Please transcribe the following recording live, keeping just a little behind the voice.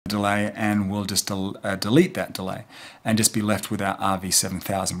delay, and we'll just delete that delay and just be left with our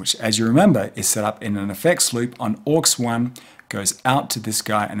RV-7000, which, as you remember, is set up in an effects loop on aux1, goes out to this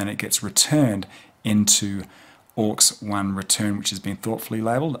guy, and then it gets returned into aux1 return, which has been thoughtfully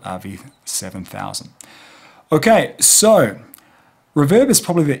labeled RV-7000. Okay, so reverb is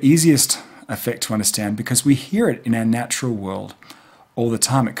probably the easiest effect to understand because we hear it in our natural world all the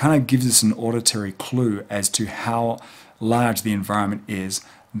time. It kind of gives us an auditory clue as to how large the environment is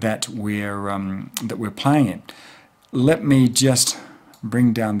that we're playing in. Let me just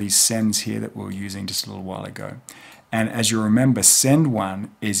bring down these sends here that we were using just a little while ago. And as you remember, send 1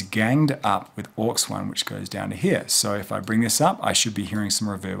 is ganged up with aux1, which goes down to here. So if I bring this up, I should be hearing some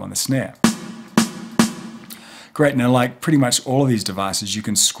reverb on the snare. Great. Now, like pretty much all of these devices, you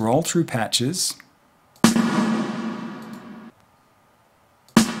can scroll through patches.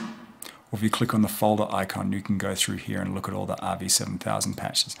 Or if you click on the folder icon, you can go through here and look at all the RV-7000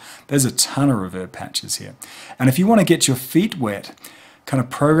 patches. There's a ton of reverb patches here. And if you want to get your feet wet, kind of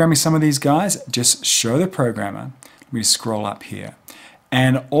programming some of these guys, just show the programmer. Let me scroll up here.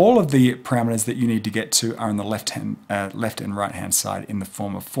 And all of the parameters that you need to get to are on the left and right hand side in the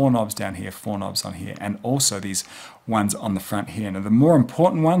form of 4 knobs down here, 4 knobs on here, and also these ones on the front here. Now the more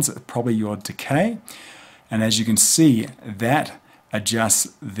important ones are probably your decay. And as you can see, that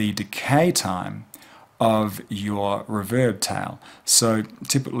adjusts the decay time of your reverb tail. So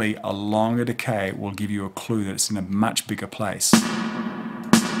typically a longer decay will give you a clue that it's in a much bigger place.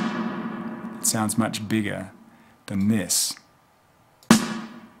 It sounds much bigger than this.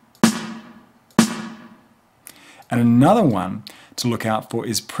 And another one to look out for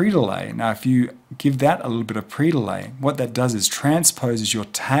is pre-delay. Now if you give that a little bit of pre-delay, what that does is transposes your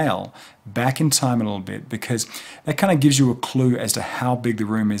tail back in time a little bit, because that kind of gives you a clue as to how big the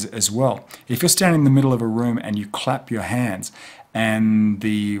room is as well. If you're standing in the middle of a room and you clap your hands and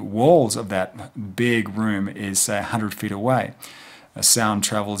the walls of that big room is say 100 feet away, sound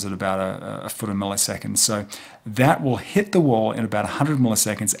travels at about a foot a millisecond. So that will hit the wall in about 100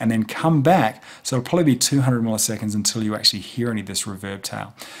 milliseconds and then come back. So it'll probably be 200 milliseconds until you actually hear any of this reverb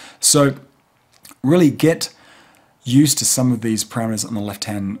tail. So really get used to some of these parameters on the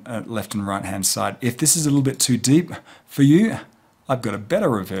left and right hand side. If this is a little bit too deep for you, I've got a better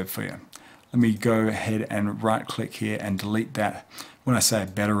reverb for you. Let me go ahead and right click here and delete that. When I say a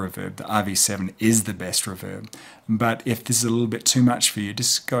better reverb, the RV7 is the best reverb. But if this is a little bit too much for you,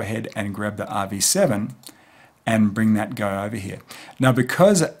 just go ahead and grab the RV7 and bring that guy over here. Now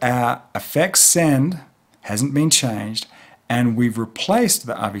because our effects send hasn't been changed and we've replaced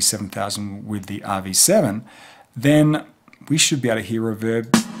the RV-7000 with the RV7, then we should be able to hear reverb.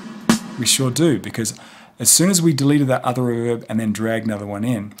 We sure do, because as soon as we deleted that other reverb and then dragged another one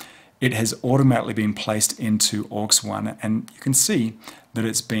in, it has automatically been placed into aux1, and you can see that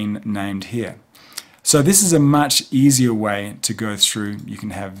it's been named here. So this is a much easier way to go through. You can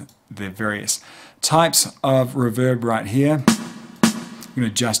have the various types of reverb right here. You can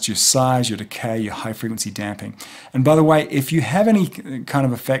adjust your size, your decay, your high frequency damping. And by the way, if you have any kind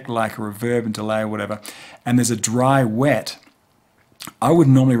of effect like a reverb and delay or whatever, and there's a dry wet, I would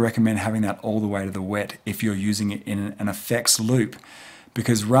normally recommend having that all the way to the wet if you're using it in an effects loop.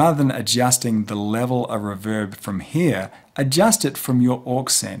 Because rather than adjusting the level of reverb from here, adjust it from your aux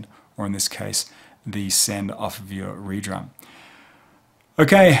send, or in this case, the send off of your Redrum.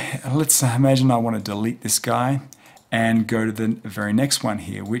 Okay, let's imagine I want to delete this guy and go to the very next one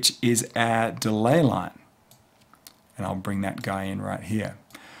here, which is our delay line. And I'll bring that guy in right here.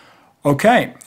 Okay,